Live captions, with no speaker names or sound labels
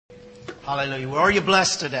Hallelujah. Well, are you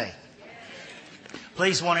blessed today?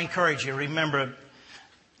 Please want to encourage you. Remember,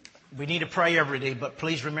 we need to pray every day, but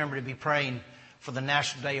please remember to be praying for the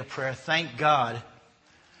National Day of Prayer. Thank God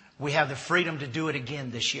we have the freedom to do it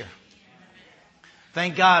again this year.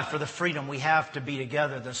 Thank God for the freedom we have to be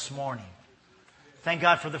together this morning. Thank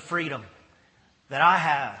God for the freedom that I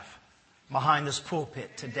have behind this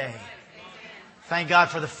pulpit today. Thank God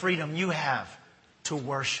for the freedom you have to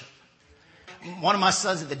worship. One of my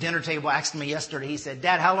sons at the dinner table asked me yesterday, he said,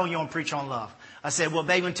 "Dad, how long you want to preach on love?" I said, "Well,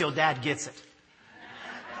 baby, until Dad gets it."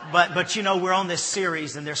 But you know, we're on this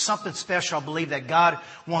series and there's something special I believe that God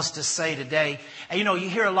wants to say today. And you know, you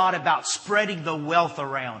hear a lot about spreading the wealth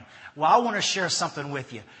around. Well, I want to share something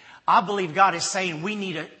with you. I believe God is saying we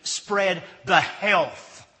need to spread the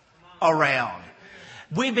health around.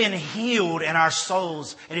 We've been healed in our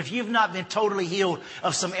souls. And if you've not been totally healed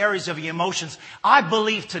of some areas of your emotions, I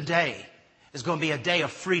believe today is going to be a day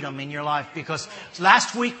of freedom in your life, because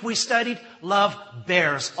last week we studied love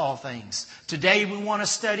bears all things. Today we want to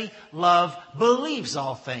study love believes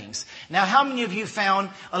all things. Now, how many of you found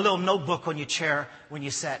a little notebook on your chair when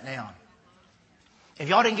you sat down? If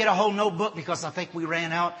y'all didn't get a whole notebook, because I think we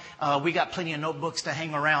ran out, we got plenty of notebooks to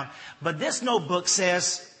hang around. But this notebook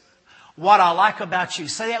says, "What I like about you."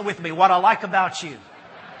 Say that with me. What I like about you.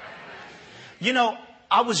 You know,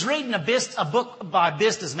 I was reading a book by a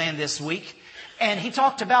businessman this week, and he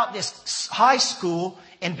talked about this high school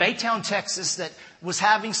in Baytown, Texas, that was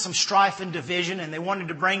having some strife and division, and they wanted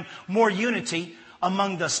to bring more unity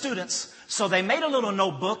among the students. So they made a little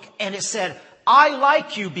notebook, and it said, "I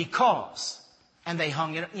like you because," and they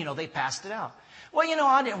hung it, you know, they passed it out. Well, you know,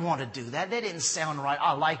 I didn't want to do that. That didn't sound right.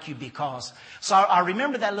 "I like you because." So I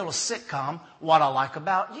remember that little sitcom, "What I Like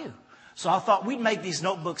About You." So I thought we'd make these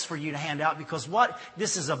notebooks for you to hand out, because what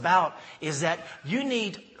this is about is that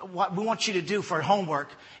what we want you to do for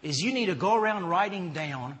homework is you need to go around writing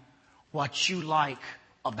down what you like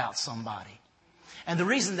about somebody. And the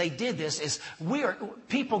reason they did this is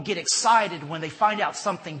people get excited when they find out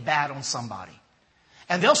something bad on somebody.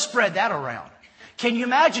 And they'll spread that around. Can you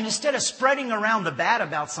imagine, instead of spreading around the bad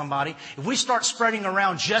about somebody, if we start spreading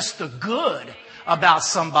around just the good about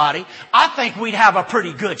somebody, I think we'd have a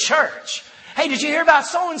pretty good church. "Hey, did you hear about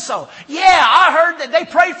so-and-so? Yeah, I heard that they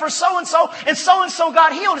prayed for so-and-so and so-and-so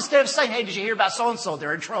got healed," instead of saying, "Hey, did you hear about so-and-so?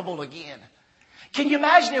 They're in trouble again." Can you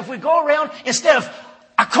imagine if we go around, instead of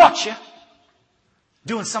 "I caught you"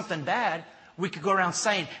 doing something bad, we could go around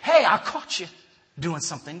saying, "Hey, I caught you doing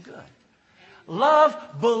something good." Love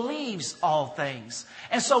believes all things.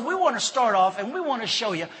 And so we want to start off and we want to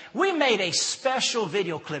show you, we made a special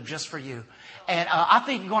video clip just for you. And I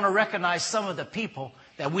think you're going to recognize some of the people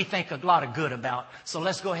that we think a lot of good about. So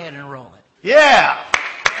let's go ahead and roll it. Yeah.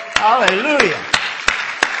 Hallelujah.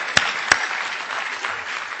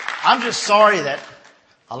 I'm just sorry that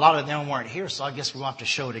a lot of them weren't here, so I guess we'll have to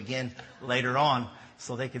show it again later on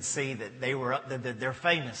so they could see that they're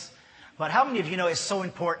famous. But how many of you know it's so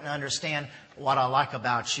important to understand what I like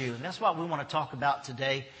about you? And that's what we want to talk about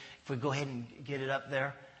today. If we go ahead and get it up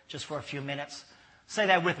there just for a few minutes. Say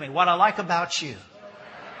that with me. What I like about you.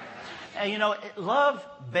 And you know, love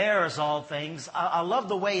bears all things. I love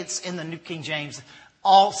the way it's in the New King James.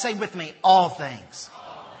 Say with me, all things.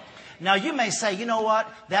 Now you may say, "You know what?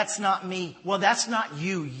 That's not me." Well, that's not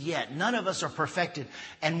you yet. None of us are perfected.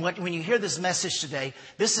 And when you hear this message today,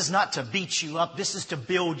 this is not to beat you up. This is to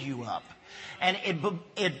build you up. And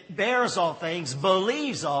it bears all things,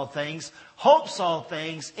 believes all things, hopes all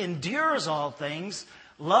things, endures all things.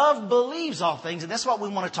 Love believes all things. And that's what we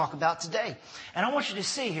want to talk about today. And I want you to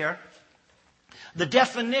see here the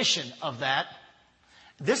definition of that.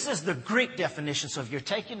 This is the Greek definition. So if you're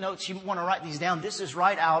taking notes, you want to write these down. This is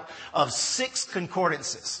right out of 6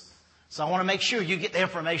 concordances. So I want to make sure you get the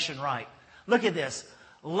information right. Look at this.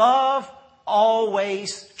 Love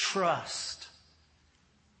always trusts.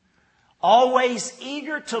 Always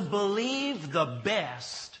eager to believe the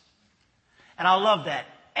best. And I love that.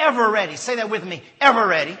 Ever ready. Say that with me. Ever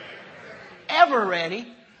ready. Ever ready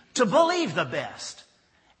to believe the best.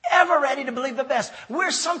 Ever ready to believe the best.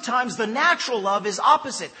 Where sometimes the natural love is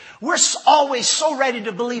opposite. We're always so ready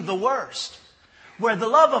to believe the worst. Where the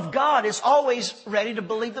love of God is always ready to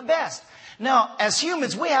believe the best. Now, as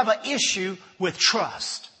humans, we have an issue with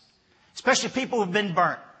trust. Especially people who've been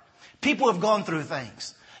burnt. People who have gone through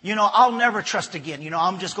things. You know, I'll never trust again. You know,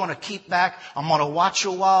 I'm just going to keep back. I'm going to watch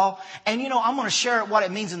a while. And, you know, I'm going to share what it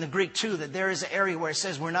means in the Greek, too, that there is an area where it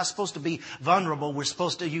says we're not supposed to be vulnerable. We're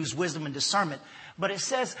supposed to use wisdom and discernment. But it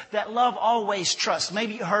says that love always trusts.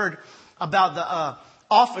 Maybe you heard about the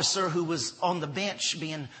officer who was on the bench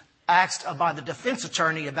being asked by the defense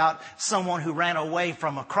attorney about someone who ran away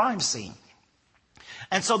from a crime scene.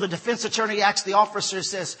 And so the defense attorney asked the officer,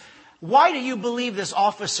 says, why do you believe this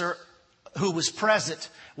officer who was present,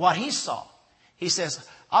 what he saw? He says,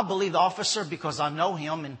 I believe the officer because I know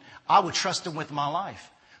him and I would trust him with my life.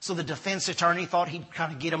 So the defense attorney thought he'd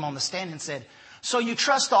kind of get him on the stand and said, so you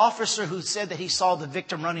trust the officer who said that he saw the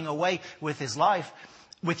victim running away with his life,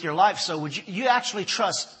 with your life. So would you actually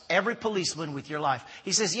trust every policeman with your life?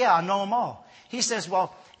 He says, yeah, I know them all. He says,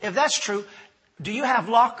 well, if that's true, do you have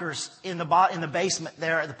lockers in the basement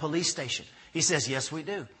there at the police station? He says, yes, we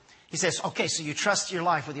do. He says, okay, so you trust your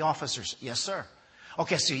life with the officers? Yes, sir.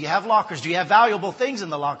 Okay, so you have lockers. Do you have valuable things in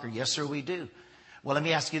the locker? Yes, sir, we do. Well, let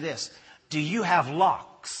me ask you this. Do you have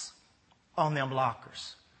locks on them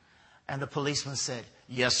lockers? And the policeman said,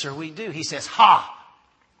 yes, sir, we do. He says, ha!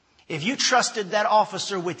 If you trusted that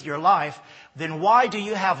officer with your life, then why do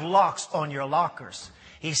you have locks on your lockers?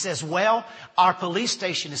 He says, well, our police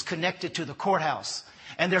station is connected to the courthouse.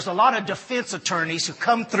 And there's a lot of defense attorneys who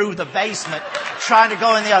come through the basement trying to go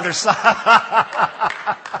on the other side.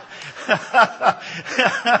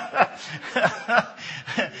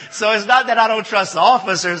 So it's not that I don't trust the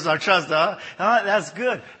officers or trust that's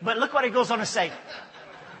good. But look what he goes on to say.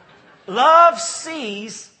 Love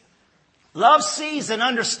sees and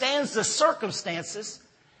understands the circumstances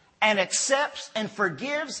and accepts and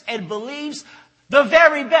forgives and believes the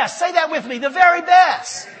very best. Say that with me. The very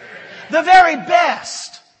best. The very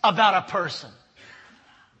best about a person.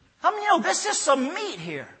 I mean, this is some meat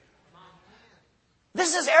here.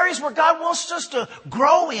 This is areas where God wants us to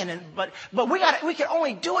grow in, but we can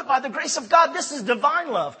only do it by the grace of God. This is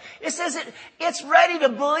divine love. It says it's ready to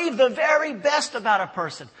believe the very best about a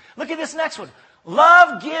person. Look at this next one.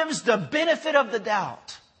 Love gives the benefit of the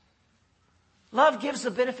doubt. Love gives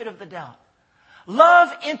the benefit of the doubt.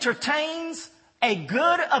 Love entertains a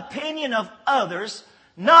good opinion of others,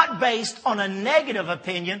 not based on a negative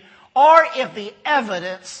opinion or if the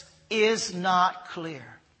evidence is not clear.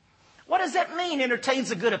 What does that mean,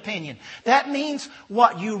 entertains a good opinion? That means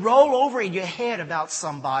what you roll over in your head about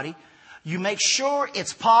somebody, you make sure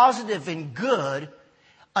it's positive and good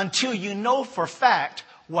until you know for fact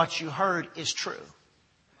what you heard is true.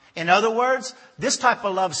 In other words, this type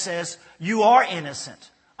of love says you are innocent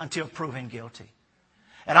until proven guilty.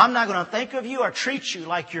 And I'm not going to think of you or treat you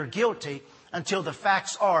like you're guilty until the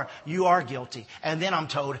facts are you are guilty. And then I'm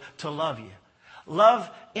told to love you. Love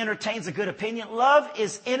entertains a good opinion. Love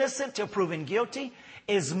is innocent till proven guilty,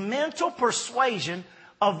 is mental persuasion,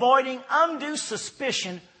 avoiding undue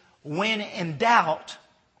suspicion. When in doubt,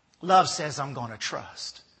 love says, I'm going to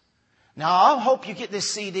trust. Now, I hope you get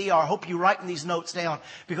this CD, or I hope you're writing these notes down,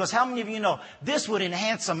 because how many of you know this would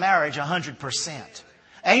enhance a marriage 100%?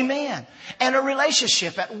 Amen. And a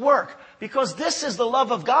relationship at work, because this is the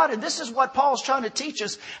love of God, and this is what Paul's trying to teach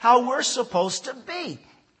us how we're supposed to be.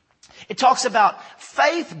 It talks about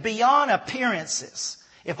faith beyond appearances.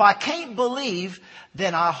 If I can't believe,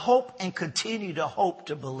 then I hope and continue to hope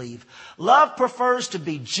to believe. Love prefers to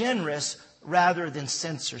be generous rather than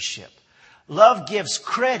censorship. Love gives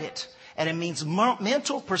credit, and it means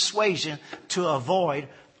mental persuasion to avoid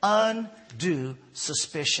undue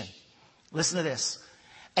suspicion. Listen to this.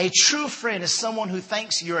 A true friend is someone who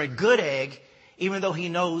thinks you're a good egg, even though he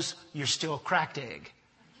knows you're still a cracked egg.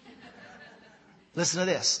 Listen to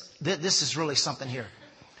this. This is really something here.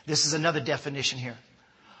 This is another definition here.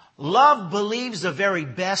 Love believes the very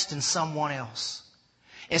best in someone else.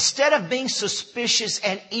 Instead of being suspicious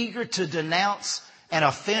and eager to denounce an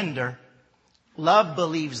offender, love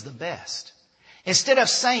believes the best. Instead of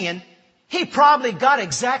saying, he probably got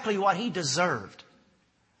exactly what he deserved,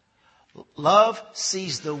 love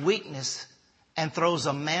sees the weakness and throws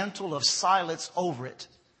a mantle of silence over it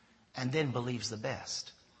and then believes the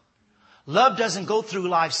best. Love doesn't go through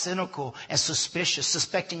life cynical and suspicious,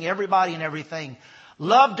 suspecting everybody and everything.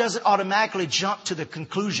 Love doesn't automatically jump to the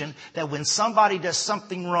conclusion that when somebody does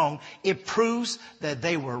something wrong, it proves that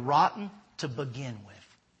they were rotten to begin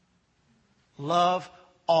with. Love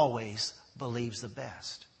always believes the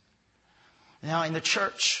best. Now, in the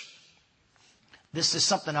church, this is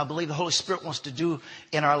something I believe the Holy Spirit wants to do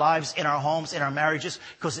in our lives, in our homes, in our marriages,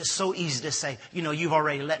 because it's so easy to say, you've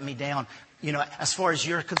already let me down. As far as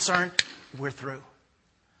you're concerned, we're through.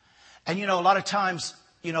 And, a lot of times,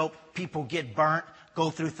 people get burnt, go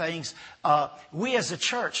through things. We as a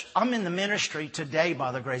church, I'm in the ministry today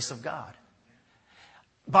by the grace of God.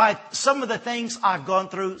 By some of the things I've gone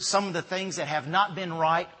through, some of the things that have not been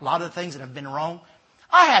right, a lot of the things that have been wrong,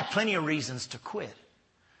 I had plenty of reasons to quit.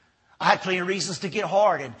 I had plenty of reasons to get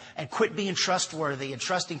hard and quit being trustworthy and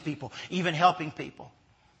trusting people, even helping people.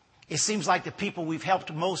 It seems like the people we've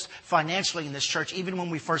helped most financially in this church, even when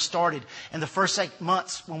we first started, in the first 8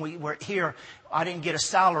 months when we were here, I didn't get a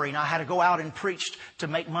salary and I had to go out and preach to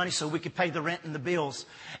make money so we could pay the rent and the bills.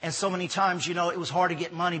 And so many times, it was hard to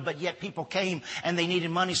get money, but yet people came and they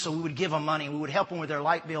needed money, so we would give them money and we would help them with their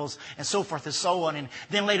light bills and so forth and so on. And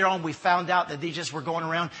then later on we found out that they just were going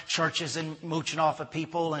around churches and mooching off of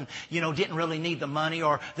people and, didn't really need the money,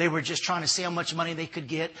 or they were just trying to see how much money they could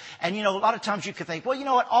get. And, a lot of times you could think, well, you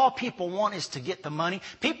know what? All people want is to get the money.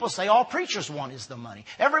 People say all preachers want is the money.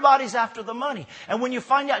 Everybody's after the money. And when you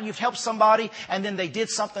find out you've helped somebody and then they did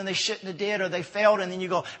something they shouldn't have did, or they failed, and then you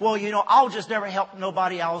go, well, I'll just never help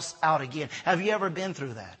nobody else out again. Have you ever been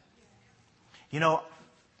through that?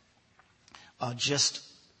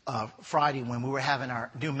 Friday when we were having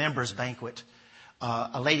our new members banquet,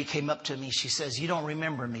 a lady came up to me. She says, "You don't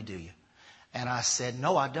remember me, do you?" And I said,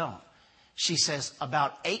 "No, I don't." She says,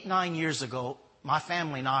 "About 8-9 years ago, my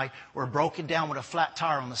family and I were broken down with a flat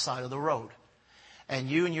tire on the side of the road. And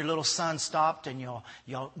you and your little son stopped and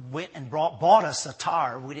y'all went and bought us a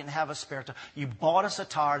tire. We didn't have a spare tire. You bought us a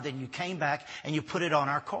tire, then you came back and you put it on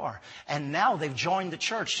our car. And now they've joined the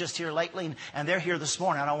church just here lately, and they're here this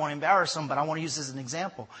morning. I don't want to embarrass them, but I want to use this as an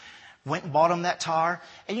example. Went and bought them that tire.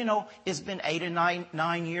 And it's been 8 or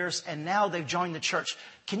 9 years, and now they've joined the church.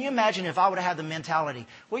 Can you imagine if I would have had the mentality,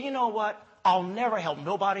 well, you know what? I'll never help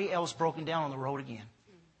nobody else broken down on the road again.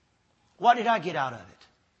 What did I get out of it?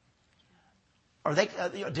 Or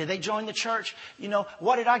did they join the church?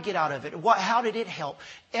 What did I get out of it? How did it help?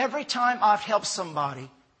 Every time I've helped somebody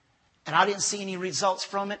and I didn't see any results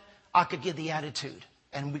from it, I could get the attitude.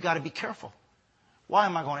 And we got to be careful. Why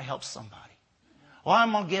am I going to help somebody? Why am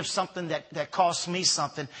I going to give something that costs me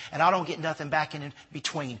something and I don't get nothing back in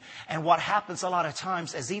between? And what happens a lot of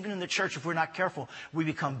times is, even in the church, if we're not careful, we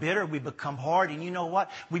become bitter, we become hard, and you know what?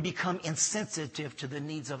 We become insensitive to the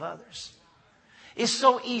needs of others. It's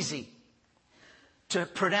so easy to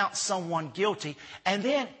pronounce someone guilty, and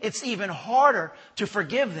then it's even harder to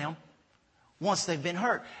forgive them once they've been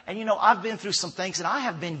hurt. And I've been through some things, and I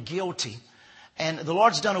have been guilty, and the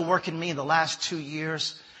Lord's done a work in me in the last 2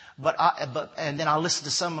 years. And then I listened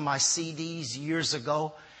to some of my CDs years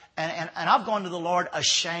ago, and I've gone to the Lord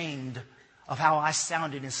ashamed of how I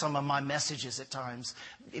sounded in some of my messages at times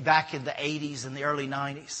back in the 80s and the early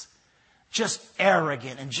 90s. Just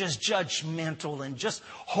arrogant and just judgmental and just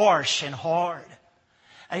harsh and hard.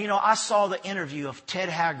 And I saw the interview of Ted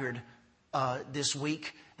Haggard this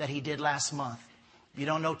week that he did last month. If you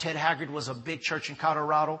don't know, Ted Haggard was a big church in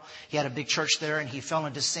Colorado. He had a big church there, and he fell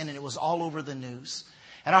into sin, and it was all over the news.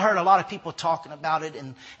 And I heard a lot of people talking about it,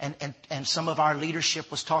 and some of our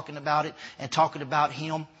leadership was talking about it and talking about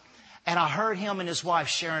him. And I heard him and his wife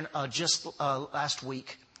sharing just last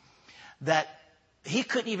week that he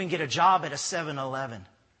couldn't even get a job at a 7-Eleven.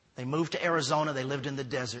 They moved to Arizona. They lived in the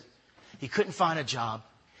desert. He couldn't find a job.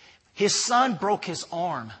 His son broke his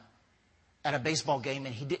arm at a baseball game,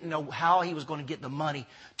 and he didn't know how he was going to get the money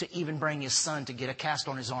to even bring his son to get a cast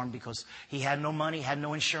on his arm, because he had no money, had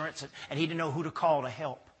no insurance, and he didn't know who to call to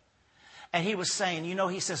help. And he was saying,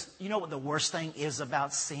 he says, what the worst thing is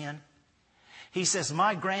about sin? He says,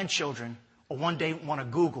 my grandchildren will one day want to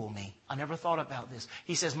Google me. I never thought about this.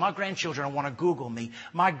 He says, my grandchildren want to Google me.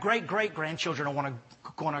 My great-great-grandchildren are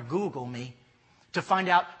going to Google me to find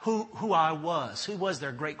out who I was. Who was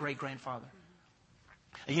their great-great-grandfather?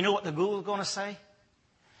 And you know what the Google is going to say?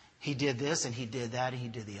 He did this, and he did that, and he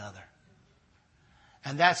did the other.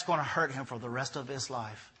 And that's going to hurt him for the rest of his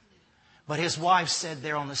life. But his wife said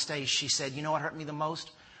there on the stage, she said, you know what hurt me the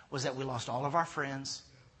most? Was that we lost all of our friends.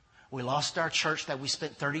 We lost our church that we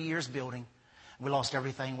spent 30 years building. We lost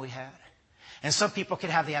everything we had. And some people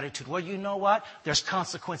can have the attitude, well, you know what? There's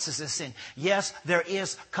consequences to sin. Yes, there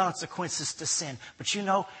is consequences to sin. But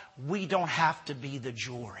we don't have to be the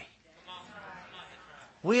jury.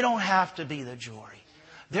 We don't have to be the jury.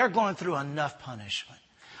 They're going through enough punishment.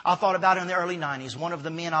 I thought about it in the early 90s. One of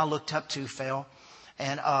the men I looked up to fell.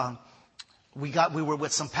 And we were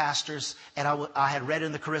with some pastors. And I had read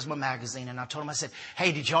in the Charisma magazine. And I told him, I said,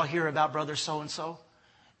 hey, did y'all hear about brother so-and-so?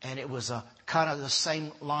 And it was kind of the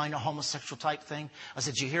same line, a homosexual type thing. I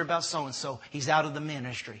said, did you hear about so-and-so? He's out of the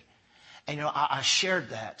ministry. And, I shared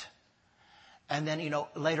that. And then,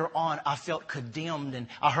 later on, I felt condemned. And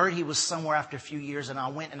I heard he was somewhere after a few years. And I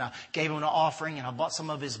went and I gave him an offering. And I bought some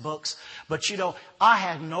of his books. But, I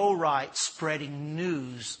had no right spreading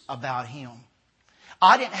news about him.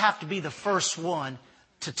 I didn't have to be the first one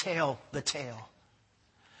to tell the tale.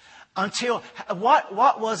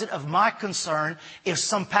 What was it of my concern if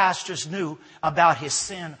some pastors knew about his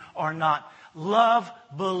sin or not? Love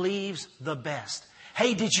believes the best.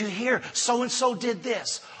 Hey, did you hear so-and-so did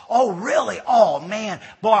this? Oh, really? Oh, man.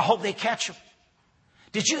 Boy, I hope they catch him.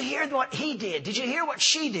 Did you hear what he did? Did you hear what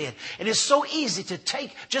she did? It is so easy to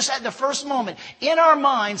take, just at the first moment, in our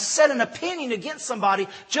minds, set an opinion against somebody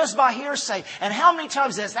just by hearsay. And how many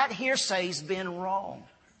times has that hearsay's been wrong?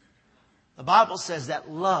 The Bible says that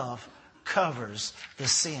love covers the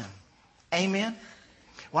sin. Amen?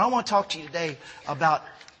 Well, I want to talk to you today about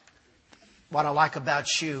what I like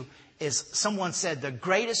about you is someone said the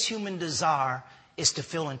greatest human desire is to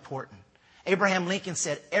feel important. Abraham Lincoln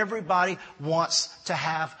said everybody wants to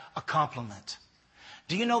have a compliment.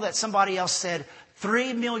 Do you know that somebody else said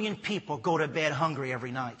 3 million people go to bed hungry every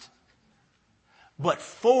night, but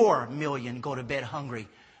 4 million go to bed hungry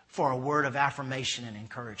for a word of affirmation and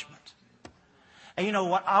encouragement? And you know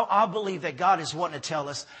what? I believe that God is wanting to tell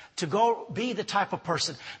us to go be the type of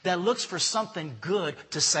person that looks for something good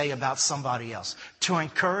to say about somebody else, to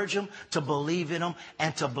encourage them, to believe in them,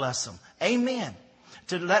 and to bless them. Amen.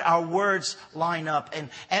 To let our words line up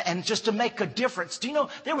and just to make a difference. Do you know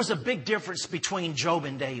there was a big difference between Job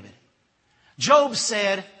and David? Job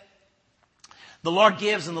said, the Lord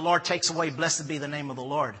gives and the Lord takes away. Blessed be the name of the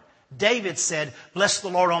Lord. David said, bless the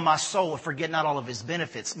Lord, O my soul, and forget not all of his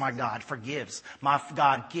benefits. My God forgives. My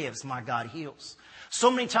God gives. My God heals. So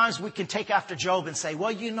many times we can take after Job and say,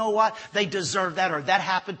 well, you know what? They deserve that, or that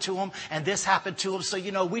happened to them and this happened to them. So,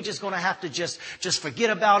 we're just going to have to just forget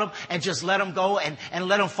about them and just let them go and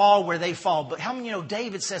let them fall where they fall. But how many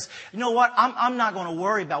David says, you know what? I'm not going to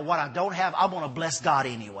worry about what I don't have. I'm going to bless God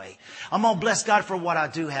anyway. I'm going to bless God for what I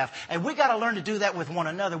do have. And we got to learn to do that with one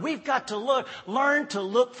another. We've got to learn to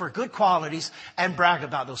look for good qualities and brag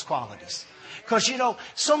about those qualities. Because,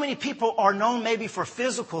 so many people are known maybe for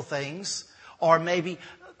physical things, or maybe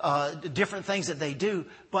different things that they do.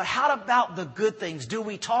 But how about the good things? Do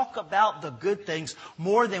we talk about the good things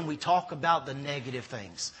more than we talk about the negative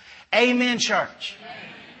things? Amen, church. Amen.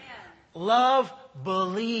 Love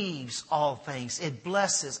believes all things. It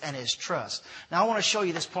blesses and it trusts. Now I want to show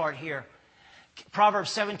you this part here.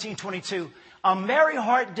 Proverbs 17:22. A merry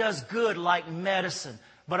heart does good like medicine,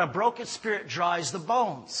 but a broken spirit dries the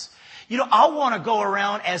bones. I want to go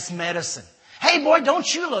around as medicine. Hey, boy, don't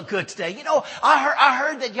you look good today? I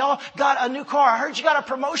heard that y'all got a new car. I heard you got a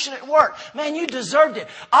promotion at work. Man, you deserved it.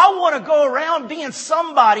 I want to go around being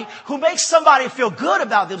somebody who makes somebody feel good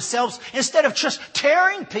about themselves instead of just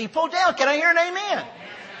tearing people down. Can I hear an amen?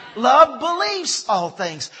 Love believes all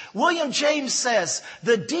things. William James says,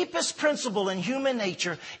 the deepest principle in human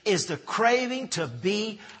nature is the craving to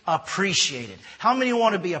be appreciated. How many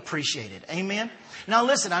want to be appreciated? Amen? Now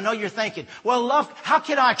listen, I know you're thinking, well, love, how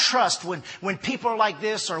can I trust when people are like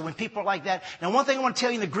this or when people are like that? Now one thing I want to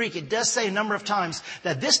tell you in the Greek, it does say a number of times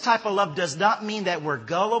that this type of love does not mean that we're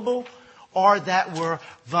gullible or that we're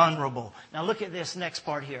vulnerable. Now look at this next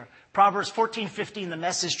part here. Proverbs 14:15, the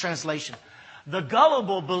Message translation. The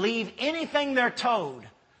gullible believe anything they're told.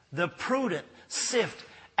 The prudent sift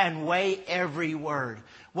and weigh every word.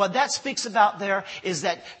 What that speaks about there is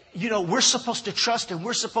that, we're supposed to trust and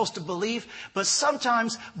we're supposed to believe, but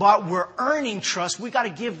sometimes while we're earning trust, we got to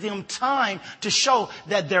give them time to show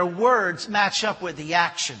that their words match up with the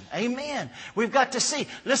action. Amen. We've got to see.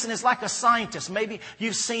 Listen, it's like a scientist. Maybe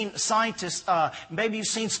you've seen scientists, maybe you've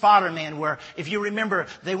seen Spider-Man, where if you remember,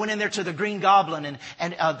 they went in there to the Green Goblin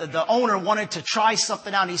and the owner wanted to try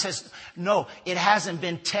something out. And he says, no, it hasn't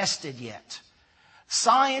been tested yet.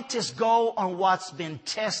 Scientists go on what's been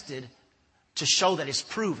tested to show that it's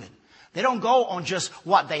proven. They don't go on just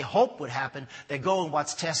what they hope would happen. They go on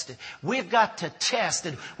what's tested. We've got to test.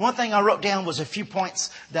 And one thing I wrote down was a few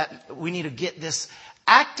points that we need to get this.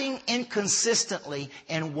 Acting inconsistently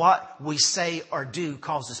in what we say or do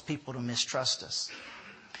causes people to mistrust us.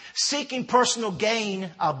 Seeking personal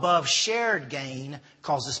gain above shared gain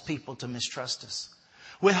causes people to mistrust us.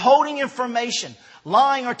 Withholding information,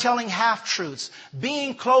 lying or telling half-truths,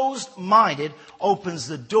 being closed-minded opens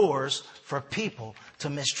the doors for people to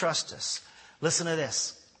mistrust us. Listen to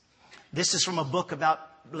this. This is from a book about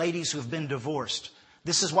ladies who have been divorced.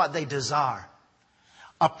 This is what they desire.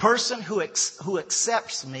 A person who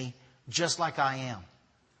accepts me just like I am.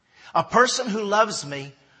 A person who loves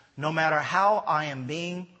me no matter how I am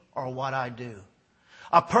being or what I do.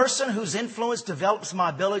 A person whose influence develops my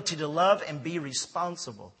ability to love and be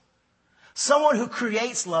responsible. Someone who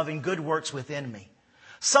creates love and good works within me.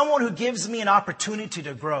 Someone who gives me an opportunity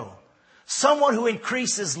to grow. Someone who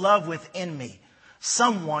increases love within me.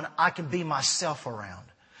 Someone I can be myself around.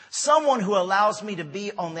 Someone who allows me to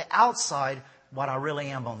be on the outside what I really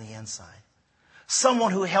am on the inside.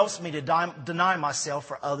 Someone who helps me to deny myself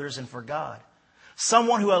for others and for God.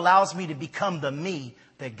 Someone who allows me to become the me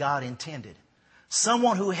that God intended.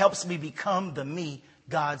 Someone who helps me become the me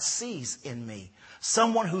God sees in me.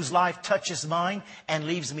 Someone whose life touches mine and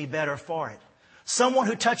leaves me better for it. Someone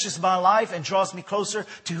who touches my life and draws me closer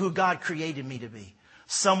to who God created me to be.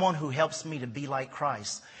 Someone who helps me to be like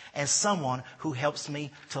Christ. And someone who helps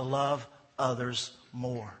me to love others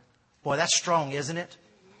more. Boy, that's strong, isn't it?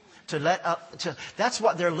 That's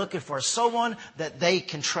what they're looking for. Someone that they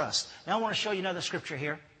can trust. Now I want to show you another scripture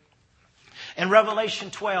here. In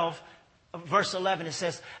Revelation 12, verse 11, it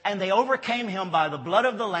says, and they overcame him by the blood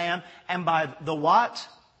of the Lamb and by the what?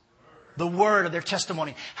 The word of their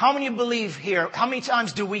testimony. How many believe here? How many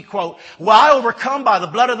times do we quote, well, I overcome by the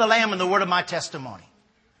blood of the Lamb and the word of my testimony?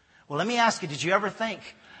 Well, let me ask you, did you ever think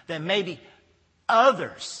that maybe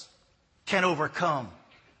others can overcome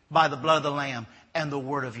by the blood of the Lamb and the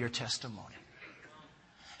word of your testimony?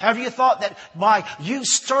 Have you thought that by you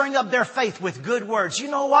stirring up their faith with good words, you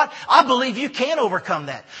know what? I believe you can overcome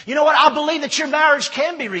that. You know what? I believe that your marriage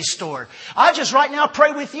can be restored. I just right now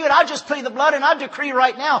pray with you and I just plead the blood and I decree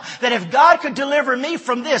right now that if God could deliver me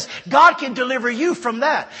from this, God can deliver you from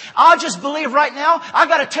that. I just believe right now, I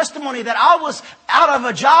got a testimony that I was out of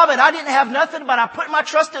a job and I didn't have nothing, but I put my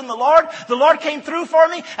trust in the Lord. The Lord came through for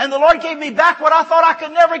me and the Lord gave me back what I thought I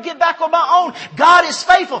could never get back on my own. God is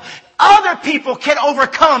faithful. Other people can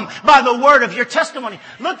overcome by the word of your testimony.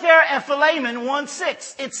 Look there at Philemon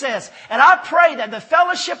 1:6. It says, and I pray that the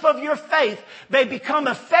fellowship of your faith may become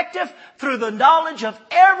effective through the knowledge of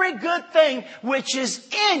every good thing which is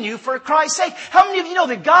in you for Christ's sake. How many of you know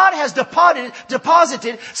that God has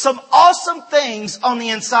deposited some awesome things on the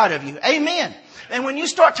inside of you? Amen. And when you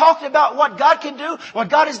start talking about what God can do, what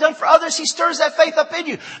God has done for others, He stirs that faith up in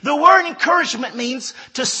you. The word encouragement means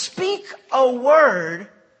to speak a word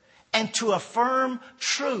and to affirm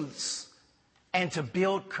truths and to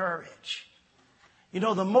build courage. You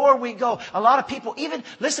know, the more we go, a lot of people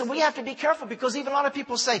listen, we have to be careful because even a lot of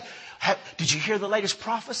people say, did you hear the latest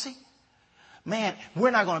prophecy? Man,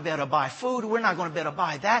 we're not going to be able to buy food. We're not going to be able to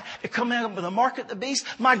buy that. They're coming up with the mark of the beast.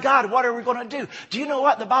 My God, what are we going to do? Do you know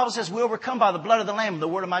what? The Bible says we overcome by the blood of the Lamb and the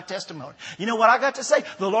word of my testimony. You know what I got to say?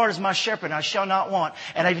 The Lord is my shepherd and I shall not want.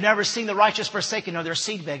 And I've never seen the righteous forsaken nor their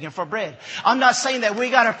seed begging for bread. I'm not saying that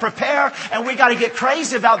we got to prepare and we got to get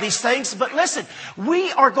crazy about these things. But listen,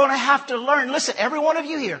 we are going to have to learn. Listen, every one of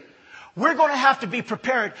you here, we're going to have to be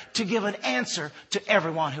prepared to give an answer to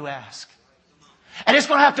everyone who asks. And it's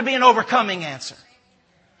going to have to be an overcoming answer.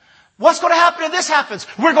 What's going to happen if this happens?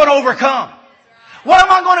 We're going to overcome. What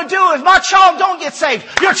am I going to do if my child don't get saved?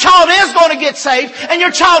 Your child is going to get saved and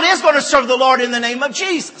your child is going to serve the Lord in the name of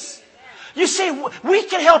Jesus. You see, we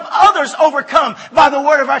can help others overcome by the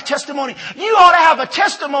word of our testimony. You ought to have a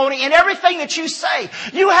testimony in everything that you say.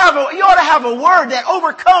 You ought to have a word that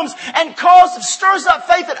overcomes and stirs up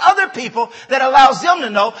faith in other people that allows them to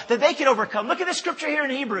know that they can overcome. Look at this scripture here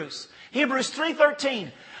in Hebrews. Hebrews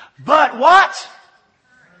 3:13. But what?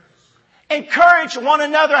 Encourage one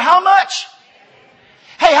another. How much?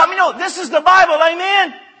 Hey, how many know this is the Bible?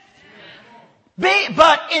 Amen.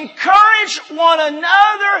 But encourage one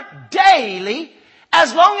another daily,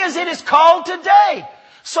 as long as it is called today,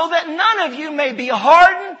 so that none of you may be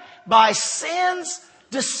hardened by sin's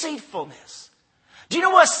deceitfulness. Do you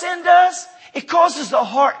know what sin does? It causes the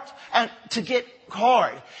heart to get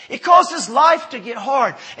hard. It causes life to get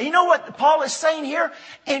hard. And you know what Paul is saying here?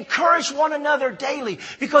 Encourage one another daily.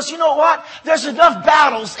 Because you know what? There's enough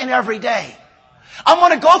battles in every day.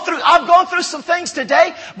 I've gone through some things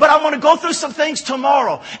today, but I'm going to go through some things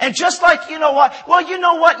tomorrow. And just like, you know what? Well, you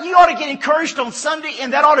know what? You ought to get encouraged on Sunday,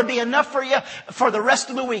 and that ought to be enough for you for the rest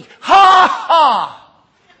of the week. Ha ha!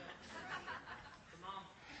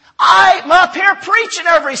 I'm up here preaching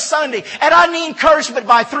every Sunday, and I need encouragement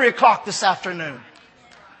by 3 o'clock this afternoon.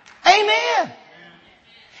 Amen.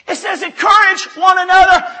 It says encourage one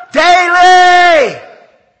another daily.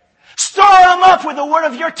 Stir them up with the word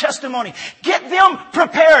of your testimony. Get them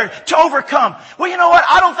prepared to overcome. Well, you know what?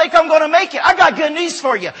 I don't think I'm going to make it. I got good news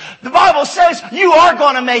for you. The Bible says you are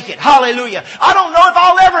going to make it. Hallelujah. I don't know if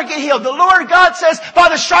I'll ever get healed. The Lord God says by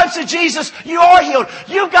the stripes of Jesus, you are healed.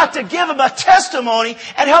 You've got to give them a testimony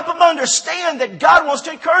and help them understand that God wants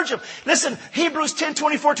to encourage them. Listen, Hebrews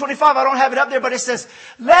 10:24-25. I don't have it up there, but it says,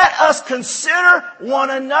 let us consider one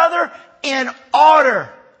another in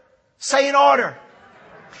order. Say in order.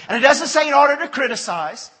 And it doesn't say in order to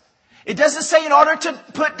criticize. It doesn't say in order to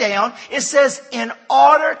put down. It says in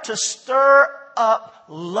order to stir up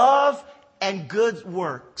love and good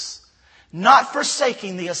works, not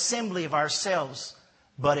forsaking the assembly of ourselves,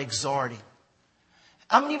 but exhorting.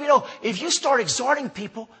 How many of you know, if you start exhorting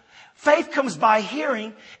people, faith comes by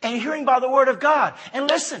hearing, and hearing by the word of God. And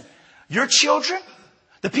listen, your children,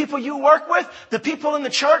 The people you work with, the people in the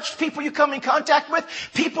church, people you come in contact with,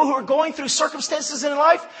 people who are going through circumstances in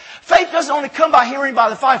life. Faith doesn't only come by hearing by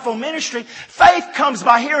the fivefold ministry. Faith comes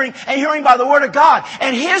by hearing and hearing by the Word of God.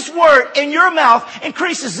 And His Word in your mouth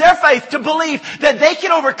increases their faith to believe that they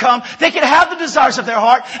can overcome, they can have the desires of their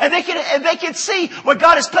heart, and they can see what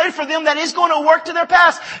God has planned for them that is going to work to their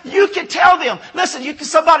past. You can tell them, listen,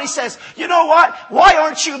 somebody says, you know what? Why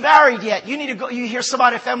aren't you married yet? You need to go, you hear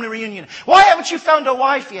somebody at a family reunion. Why haven't you found a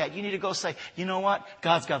wife yet? You need to go say, you know what?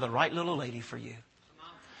 God's got the right little lady for you.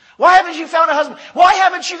 Why haven't you found a husband? Why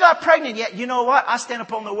haven't you got pregnant yet? You know what? I stand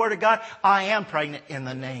upon the Word of God. I am pregnant in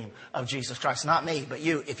the name of Jesus Christ. Not me, but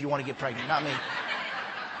you, if you want to get pregnant. Not me.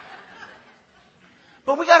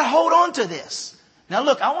 But we got to hold on to this. Now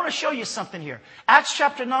look, I want to show you something here. Acts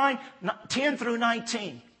chapter 9, 10 through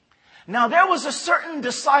 19. Now there was a certain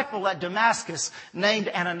disciple at Damascus named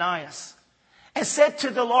Ananias. And said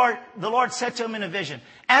to the Lord said to him in a vision,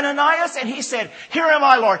 Ananias, and he said, here am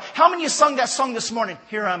I, Lord. How many of you sung that song this morning?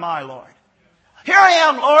 Here am I, Lord. Here I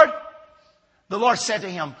am, Lord. The Lord said to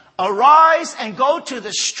him, arise and go to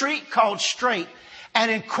the street called Straight and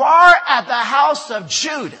inquire at the house of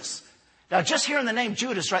Judas. Now just hearing the name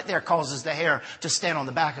Judas right there causes the hair to stand on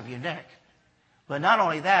the back of your neck. But not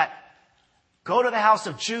only that, go to the house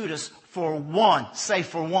of Judas for one. Say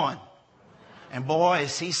for one. And boy,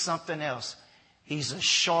 is he something else. He's a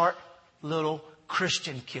short little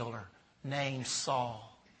Christian killer named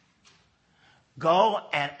Saul. Go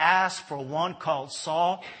and ask for one called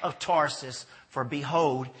Saul of Tarsus, for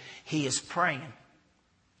behold, he is praying.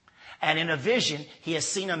 And in a vision, he has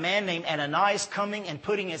seen a man named Ananias coming and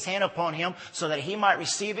putting his hand upon him so that he might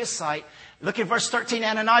receive his sight. Look at verse 13.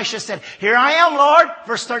 Ananias said, here I am, Lord.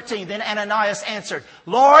 Verse 13. Then Ananias answered,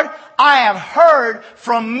 Lord, I have heard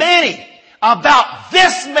from many about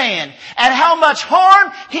this man and how much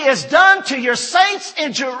harm he has done to your saints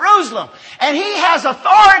in Jerusalem. And he has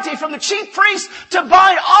authority from the chief priests to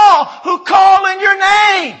bind all who call in your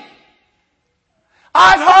name.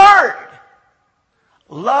 I've heard.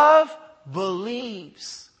 Love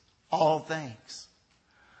believes all things.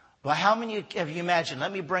 But how many of you imagine,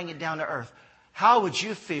 let me bring it down to earth. How would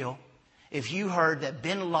you feel if you heard that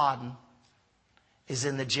bin Laden is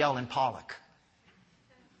in the jail in Pollock?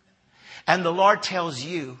 And the Lord tells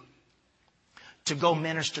you to go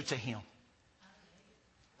minister to him.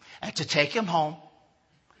 And to take him home,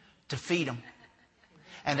 to feed him,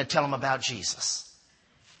 and to tell him about Jesus.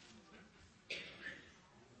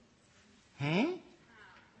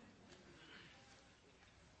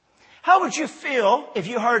 How would you feel if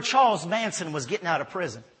you heard Charles Manson was getting out of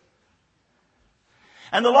prison?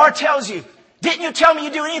 And the Lord tells you, didn't you tell me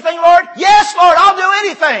you'd do anything, Lord? Yes, Lord, I'll do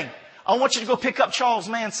anything. I want you to go pick up Charles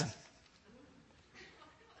Manson.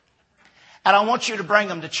 And I want you to bring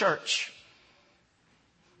him to church.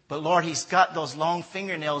 But Lord, he's got those long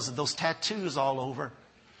fingernails and those tattoos all over.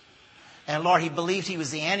 And Lord, he believed he was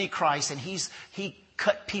the Antichrist and he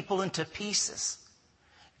cut people into pieces.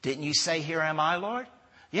 Didn't you say, here am I, Lord?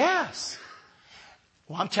 Yes.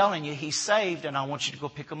 Well, I'm telling you, he's saved and I want you to go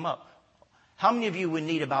pick him up. How many of you would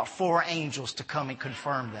need about 4 angels to come and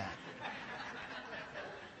confirm that?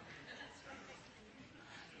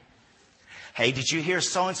 Hey, did you hear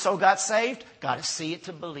so-and-so got saved? Got to see it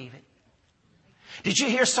to believe it. Did you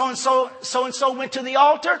hear so-and-so went to the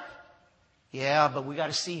altar? Yeah, but we got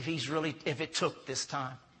to see if it took this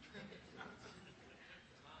time.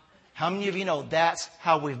 How many of you know that's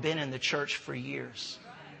how we've been in the church for years?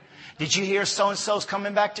 Did you hear so-and-so's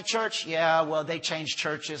coming back to church? Yeah, well, they changed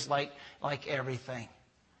churches like everything.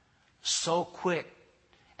 So quick.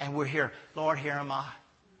 And we're here. Lord, here am I.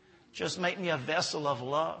 Just make me a vessel of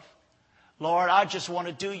love. Lord, I just want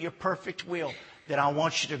to do your perfect will. Then I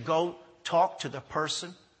want you to go talk to the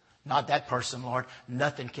person. Not that person, Lord.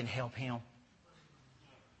 Nothing can help him.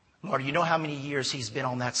 Lord, you know how many years he's been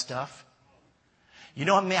on that stuff? You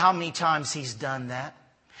know how many times he's done that?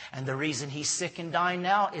 And the reason he's sick and dying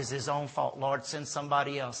now is his own fault. Lord, send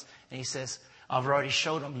somebody else. And he says, I've already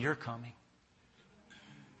showed him you're coming.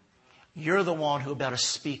 You're the one who better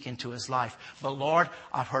speak into his life. But Lord,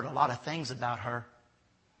 I've heard a lot of things about her.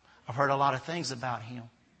 I've heard a lot of things about him.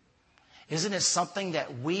 Isn't it something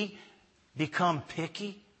that we become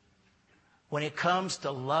picky when it comes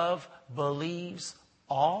to love believes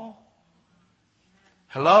all?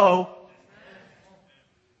 Hello?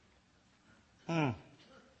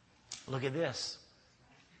 Look at this.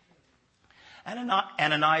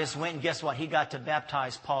 Ananias went and guess what? He got to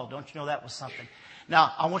baptize Paul. Don't you know that was something?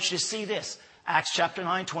 Now, I want you to see this. Acts chapter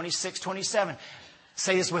 9, 26, 27.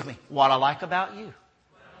 Say this with me. What I like about you.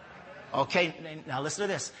 Okay, now listen to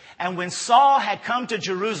this. And when Saul had come to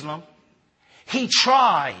Jerusalem, he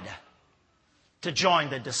tried to join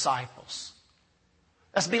the disciples.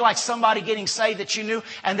 That's be like somebody getting saved that you knew,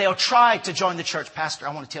 and they'll try to join the church. Pastor,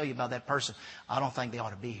 I want to tell you about that person. I don't think they ought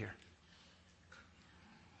to be here.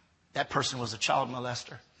 That person was a child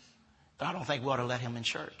molester, but I don't think we ought to let him in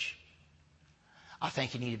church. I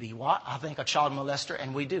think he need to be watched. I think a child molester,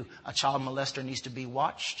 and we do, a child molester needs to be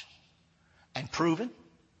watched and proven,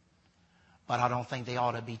 but I don't think they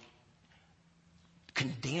ought to be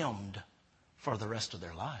condemned for the rest of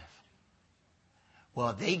their life.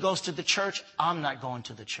 Well, if he goes to the church, I'm not going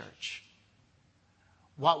to the church.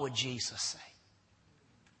 What would Jesus say?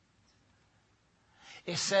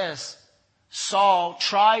 It says, Saul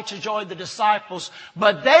tried to join the disciples,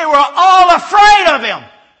 but they were all afraid of him.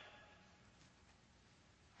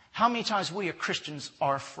 How many times we as Christians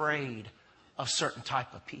are afraid of certain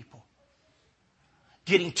type of people?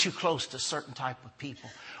 Getting too close to certain type of people.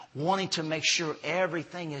 Wanting to make sure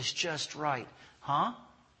everything is just right. Huh?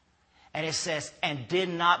 And it says, and did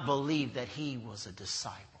not believe that he was a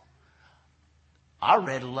disciple. I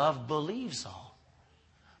read love believes all.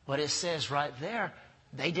 But it says right there,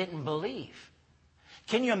 they didn't believe.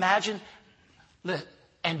 Can you imagine?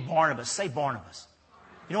 And Barnabas, say Barnabas.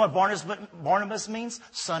 You know what Barnabas means?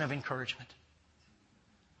 Son of encouragement.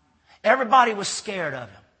 Everybody was scared of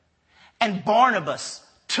him. And Barnabas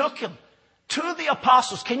took him to the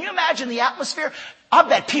apostles. Can you imagine the atmosphere? I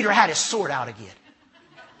bet Peter had his sword out again.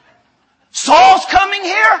 Saul's coming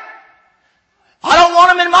here? I don't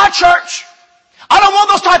want him in my church. I don't want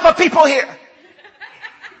those type of people here.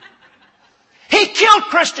 He killed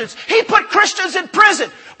Christians. He put Christians in prison.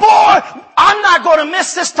 Boy, I'm not going to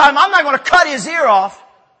miss this time. I'm not going to cut his ear off.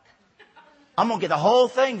 I'm going to get the whole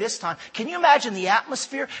thing this time. Can you imagine the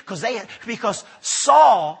atmosphere? Because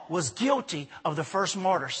Saul was guilty of the first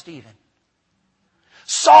martyr, Stephen.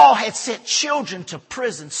 Saul had sent children to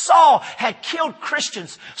prison. Saul had killed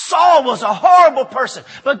Christians. Saul was a horrible person.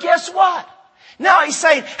 But guess what? Now he's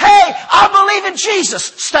saying, hey, I believe in Jesus.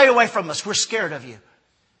 Stay away from us. We're scared of you.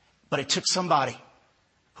 But it took somebody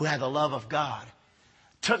who had the love of God.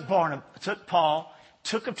 Took Paul,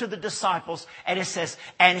 took him to the disciples, and it says,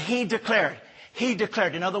 and he declared. He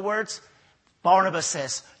declared. In other words, Barnabas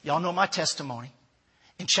says, y'all know my testimony.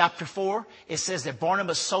 In chapter 4, it says that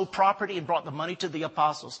Barnabas sold property and brought the money to the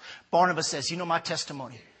apostles. Barnabas says, you know my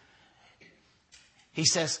testimony. He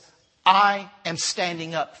says, I am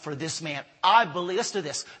standing up for this man. I believe, let's do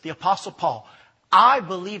this. The apostle Paul, I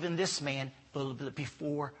believe in this man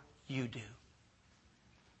before you do.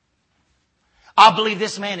 I believe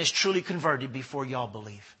this man is truly converted before y'all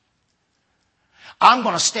believe. I'm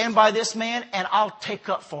going to stand by this man and I'll take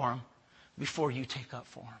up for him before you take up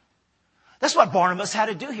for him. That's what Barnabas had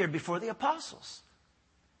to do here before the apostles.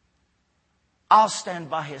 I'll stand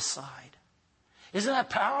by his side. Isn't that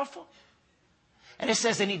powerful? And it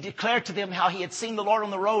says, and he declared to them how he had seen the Lord on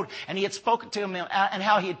the road and he had spoken to him and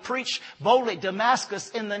how he had preached boldly at Damascus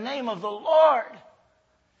in the name of the Lord.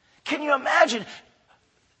 Can you imagine?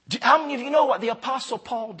 How many of you know what the apostle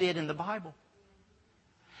Paul did in the Bible?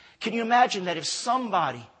 Can you imagine that if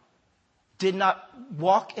somebody did not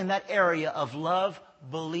walk in that area of love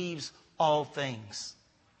believes all things?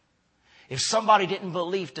 If somebody didn't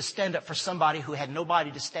believe to stand up for somebody who had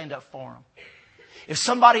nobody to stand up for them. If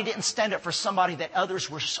somebody didn't stand up for somebody that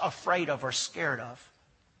others were afraid of or scared of.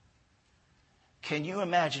 Can you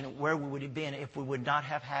imagine where we would have been if we would not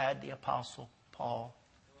have had the apostle Paul?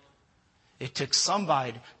 It took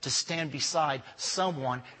somebody to stand beside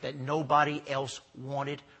someone that nobody else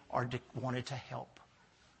wanted or wanted to help.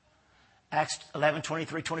 Acts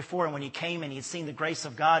 11:23-24, and when he came and he had seen the grace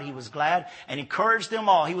of God, he was glad and encouraged them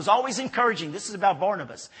all. He was always encouraging. This is about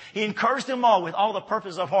Barnabas. He encouraged them all with all the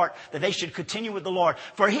purpose of heart that they should continue with the Lord.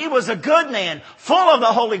 For he was a good man, full of the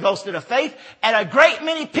Holy Ghost and of faith, and a great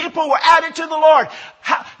many people were added to the Lord.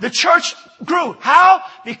 The church grew. How?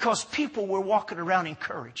 Because people were walking around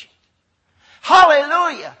encouraging.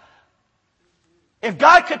 Hallelujah. If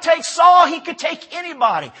God could take Saul, he could take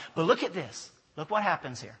anybody. But look at this. Look what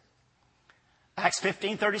happens here. Acts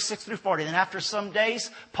 15:36-40. Then after some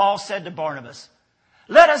days, Paul said to Barnabas,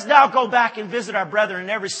 let us now go back and visit our brethren in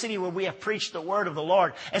every city where we have preached the word of the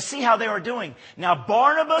Lord and see how they are doing. Now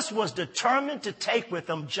Barnabas was determined to take with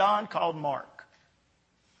them John called Mark.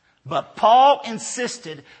 But Paul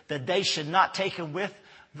insisted that they should not take him with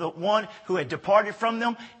the one who had departed from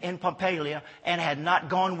them in Pamphylia and had not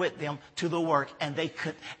gone with them to the work. And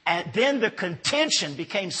then the contention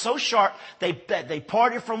became so sharp they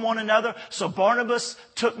parted from one another. So Barnabas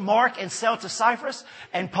took Mark and sailed to Cyprus,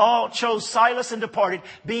 and Paul chose Silas and departed,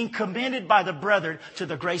 being commended by the brethren to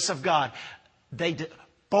the grace of God.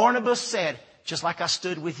 Barnabas said, just like I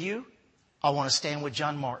stood with you, I want to stand with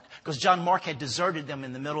John Mark. Because John Mark had deserted them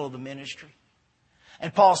in the middle of the ministry.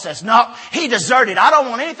 And Paul says, no, he deserted. I don't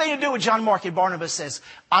want anything to do with John Mark. And Barnabas says,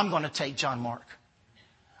 I'm going to take John Mark.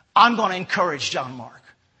 I'm going to encourage John Mark.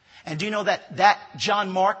 And do you know that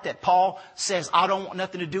John Mark that Paul says, I don't want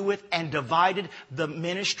nothing to do with, and divided the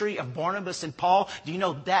ministry of Barnabas and Paul? Do you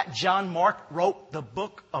know that John Mark wrote the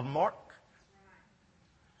book of Mark?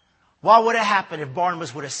 What would have happened if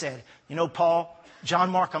Barnabas would have said, you know, Paul, John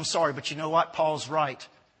Mark, I'm sorry, but you know what? Paul's right.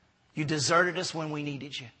 You deserted us when we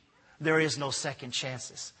needed you. There is no second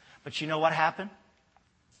chances. But you know what happened?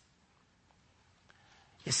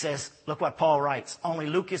 It says, look what Paul writes. Only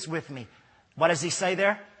Luke is with me. What does he say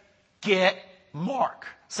there? Get Mark.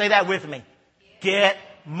 Say that with me. Get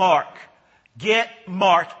Mark. Get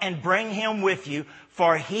Mark and bring him with you,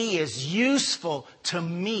 for he is useful to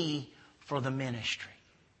me for the ministry.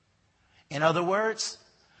 In other words,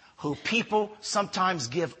 who people sometimes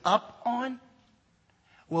give up on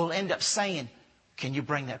will end up saying, can you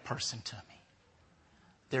bring that person to me?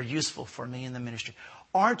 They're useful for me in the ministry.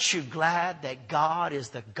 Aren't you glad that God is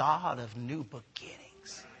the God of new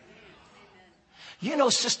beginnings? You know,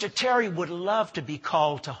 Sister Terry would love to be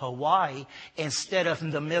called to Hawaii instead of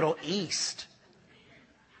the Middle East.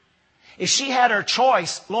 If she had her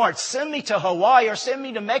choice, Lord, send me to Hawaii or send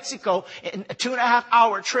me to Mexico in a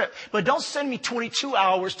 2.5-hour trip. But don't send me 22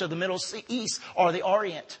 hours to the Middle East or the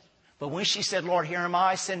Orient. But when she said, Lord, here am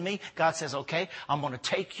I, send me, God says, okay, I'm going to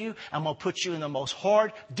take you. I'm going to put you in the most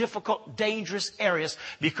hard, difficult, dangerous areas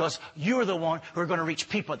because you're the one who are going to reach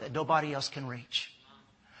people that nobody else can reach.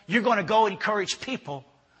 You're going to go encourage people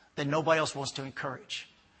that nobody else wants to encourage.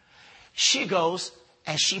 She goes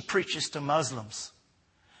and she preaches to Muslims.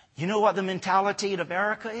 You know what the mentality in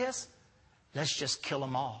America is? Let's just kill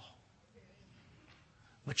them all.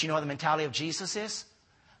 But you know what the mentality of Jesus is?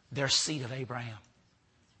 They're seed of Abraham.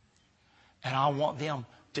 And I want them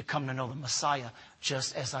to come to know the Messiah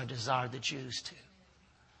just as I desire the Jews to.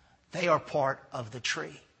 They are part of the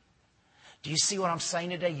tree. Do you see what I'm saying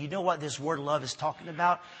today? You know what this word love is talking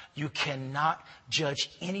about? You cannot judge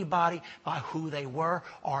anybody by who they were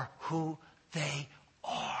or who they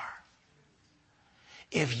are.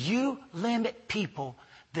 If you limit people,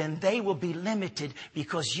 then they will be limited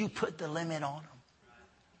because you put the limit on them.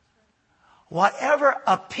 Whatever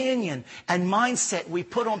opinion and mindset we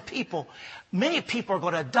put on people, many people are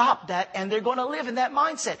going to adopt that and they're going to live in that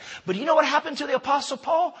mindset. But you know what happened to the Apostle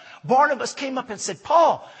Paul? Barnabas came up and said,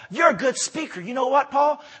 Paul, you're a good speaker. You know what,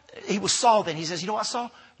 Paul? He was Saul then. He says, you know what,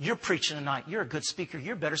 Saul? You're preaching tonight. You're a good speaker.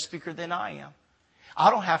 You're a better speaker than I am. I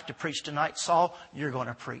don't have to preach tonight. Saul, you're going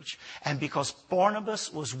to preach. And because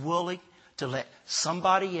Barnabas was willing to let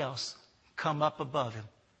somebody else come up above him,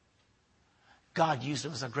 God used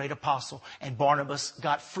him as a great apostle, and Barnabas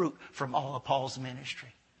got fruit from all of Paul's ministry.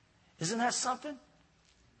 Isn't that something?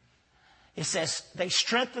 It says they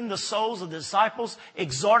strengthened the souls of the disciples,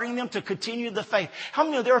 exhorting them to continue the faith. How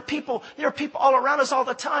many of there are people all around us all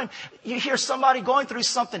the time. You hear somebody going through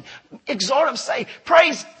something, exhort them, say,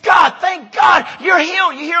 praise God, thank God you're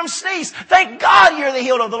healed. You hear them sneeze, thank God you're the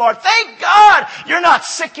healed of the Lord. Thank God you're not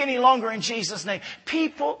sick any longer in Jesus' name.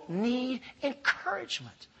 People need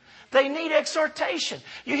encouragement. They need exhortation.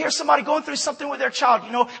 You hear somebody going through something with their child.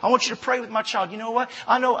 You know, I want you to pray with my child. You know what?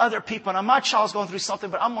 I know other people, and my child's going through something,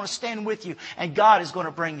 but I'm going to stand with you, and God is going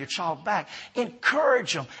to bring your child back.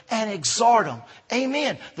 Encourage them and exhort them.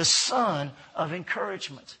 Amen. The son of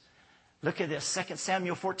encouragement. Look at this, 2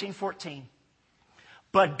 Samuel 14:14.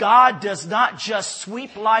 But God does not just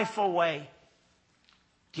sweep life away.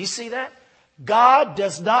 Do you see that? God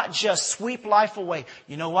does not just sweep life away.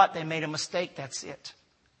 You know what? They made a mistake. That's it.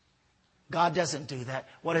 God doesn't do that.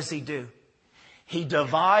 What does He do? He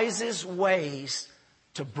devises ways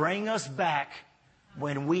to bring us back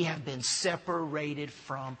when we have been separated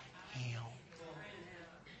from Him.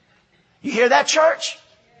 You hear that, church?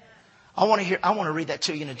 I want to read that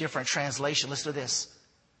to you in a different translation. Listen to this.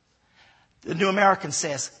 The New American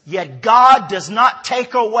says, yet God does not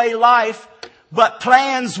take away life, but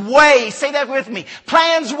plans ways. Say that with me.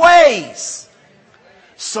 Plans ways.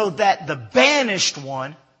 So that the banished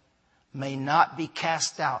one may not be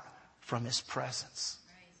cast out from His presence.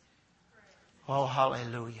 Oh,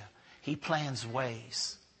 hallelujah. He plans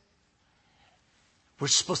ways. We're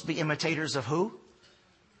supposed to be imitators of who?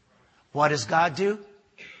 What does God do?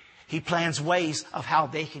 He plans ways of how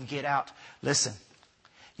they can get out. Listen,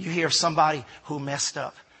 you hear somebody who messed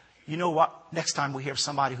up. You know what? Next time we hear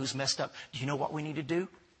somebody who's messed up, do you know what we need to do?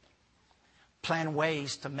 Plan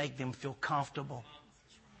ways to make them feel comfortable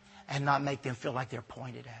and not make them feel like they're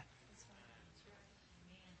pointed at.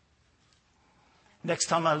 Next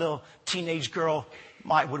time a little teenage girl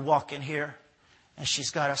Mike would walk in here and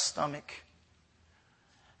she's got a stomach.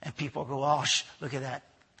 And people go, oh, look at that.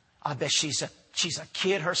 I bet she's a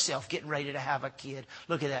kid herself getting ready to have a kid.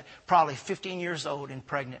 Look at that. Probably 15 years old and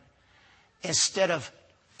pregnant. Instead of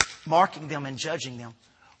marking them and judging them,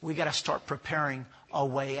 we got to start preparing a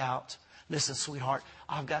way out. Listen, sweetheart,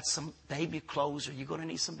 I've got some baby clothes. Are you going to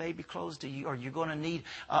need some baby clothes? Are you going to need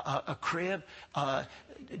a crib?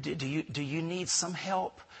 Do you need some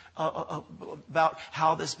help about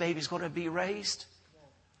how this baby's going to be raised?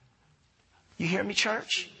 You hear me,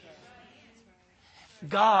 church?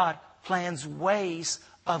 God plans ways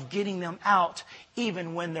of getting them out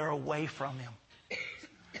even when they're away from Him.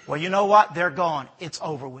 Well, you know what? They're gone. It's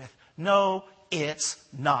over with. No, it's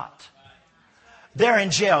not. They're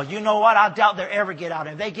in jail. You know what? I doubt they'll ever get out.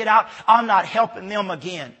 If they get out, I'm not helping them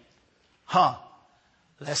again.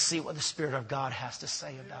 Let's see what the Spirit of God has to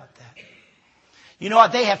say about that. You know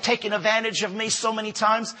what? They have taken advantage of me so many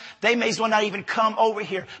times. They may as well not even come over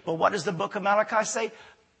here. But what does the book of Malachi say?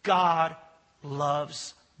 God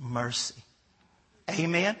loves mercy.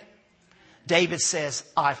 Amen. David says,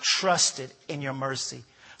 I've trusted in your mercy.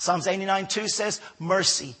 Psalms 89:2 says,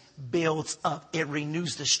 mercy builds up. It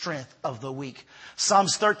renews the strength of the weak.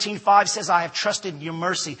 Psalms 13:5 says, I have trusted in your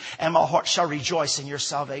mercy and my heart shall rejoice in your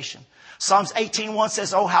salvation. Psalms 18:1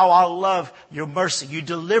 says, oh, how I love your mercy. You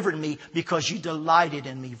delivered me because you delighted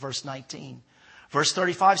in me. Verse 19. Verse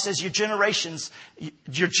 35 says,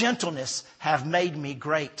 your gentleness have made me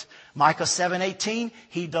great. Micah 7:18,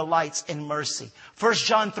 He delights in mercy. 1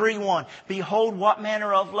 John 3:1, behold what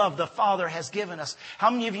manner of love the Father has given us. How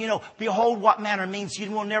many of you know, behold what manner means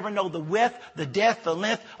you will never know the width, the depth, the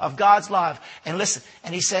length of God's love. And listen,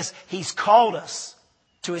 and He says He's called us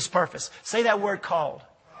to His purpose. Say that word, called.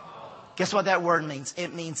 Guess what that word means?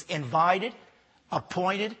 It means invited,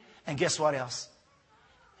 appointed, and guess what else?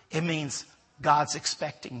 It means God's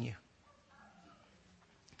expecting you.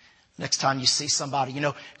 Next time you see somebody,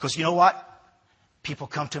 because you know what? People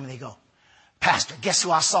come to me and they go, Pastor, guess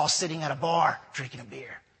who I saw sitting at a bar drinking a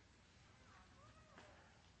beer?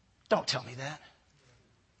 Don't tell me that.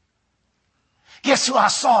 Guess who I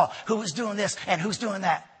saw who was doing this and who's doing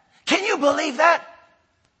that? Can you believe that?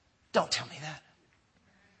 Don't tell me that.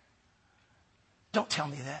 Don't tell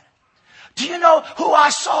me that. Do you know who I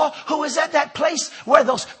saw who was at that place where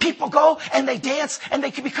those people go and they dance and they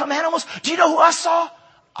can become animals? Do you know who I saw?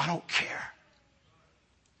 I don't care.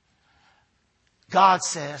 God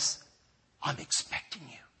says, I'm expecting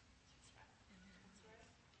you.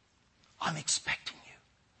 I'm expecting you.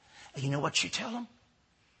 And you know what you tell Him?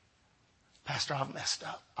 Pastor, I've messed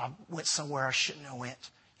up. I went somewhere I shouldn't have went.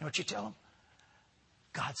 You know what you tell Him?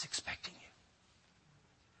 God's expecting you.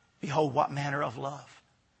 Behold, what manner of love.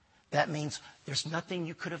 That means there's nothing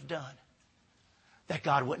you could have done that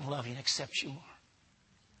God wouldn't love you and accept you more.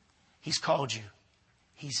 He's called you.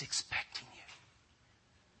 He's expecting you.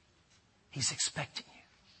 He's expecting you.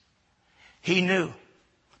 He knew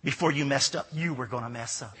before you messed up, you were going to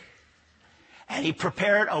mess up. And He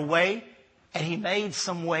prepared a way, and He made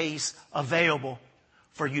some ways available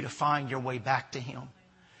for you to find your way back to Him.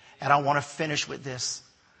 And I want to finish with this.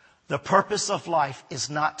 The purpose of life is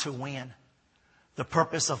not to win. The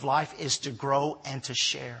purpose of life is to grow and to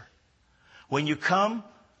share. When you come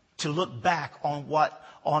to look back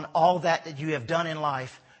on all that you have done in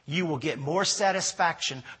life, you will get more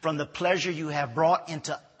satisfaction from the pleasure you have brought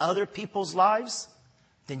into other people's lives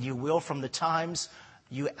than you will from the times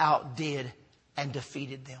you outdid and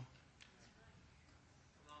defeated them.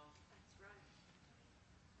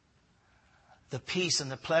 The peace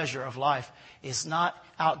and the pleasure of life is not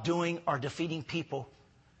outdoing or defeating people,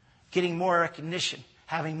 getting more recognition,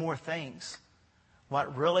 having more things.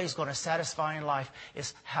 What really is going to satisfy in life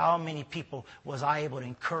is how many people was I able to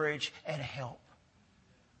encourage and help.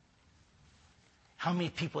 How many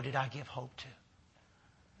people did I give hope to?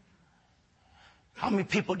 How many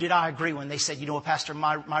people did I agree when they said, you know what, Pastor,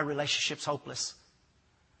 my relationship's hopeless?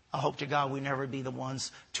 I hope to God we never be the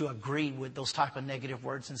ones to agree with those type of negative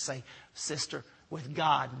words and say, sister, with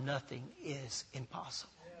God, nothing is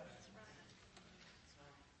impossible.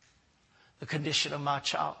 The condition of my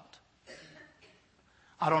child.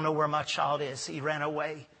 I don't know where my child is. He ran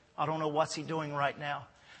away. I don't know what's he doing right now.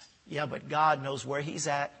 Yeah, but God knows where he's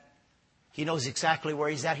at. He knows exactly where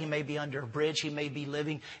he's at. He may be under a bridge. He may be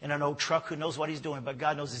living in an old truck. Who knows what he's doing? But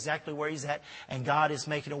God knows exactly where he's at. And God is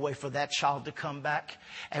making a way for that child to come back.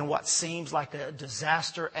 And what seems like a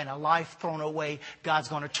disaster and a life thrown away, God's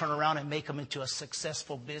going to turn around and make him into a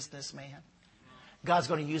successful businessman. God's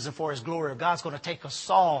going to use him for his glory. God's going to take a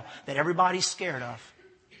Saul that everybody's scared of,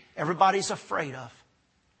 everybody's afraid of,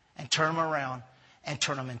 and turn him around and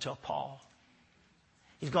turn him into a Paul.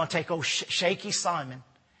 He's going to take old shaky Simon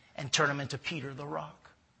and turn him into Peter the rock.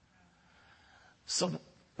 So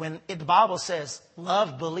when the Bible says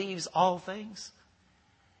love believes all things,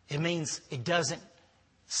 it means it doesn't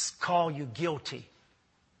call you guilty.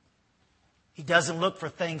 He doesn't look for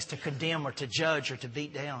things to condemn or to judge or to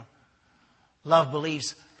beat down. Love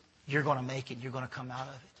believes you're going to make it. You're going to come out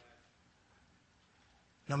of it.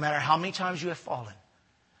 No matter how many times you have fallen,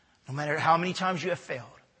 no matter how many times you have failed,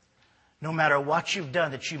 no matter what you've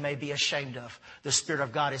done that you may be ashamed of, the Spirit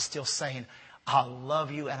of God is still saying, I'll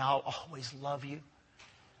love you and I'll always love you.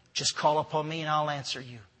 Just call upon me and I'll answer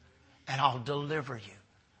you and I'll deliver you.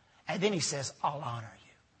 And then he says, I'll honor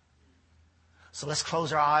you. So let's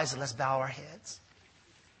close our eyes and let's bow our heads.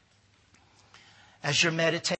 As you're meditating,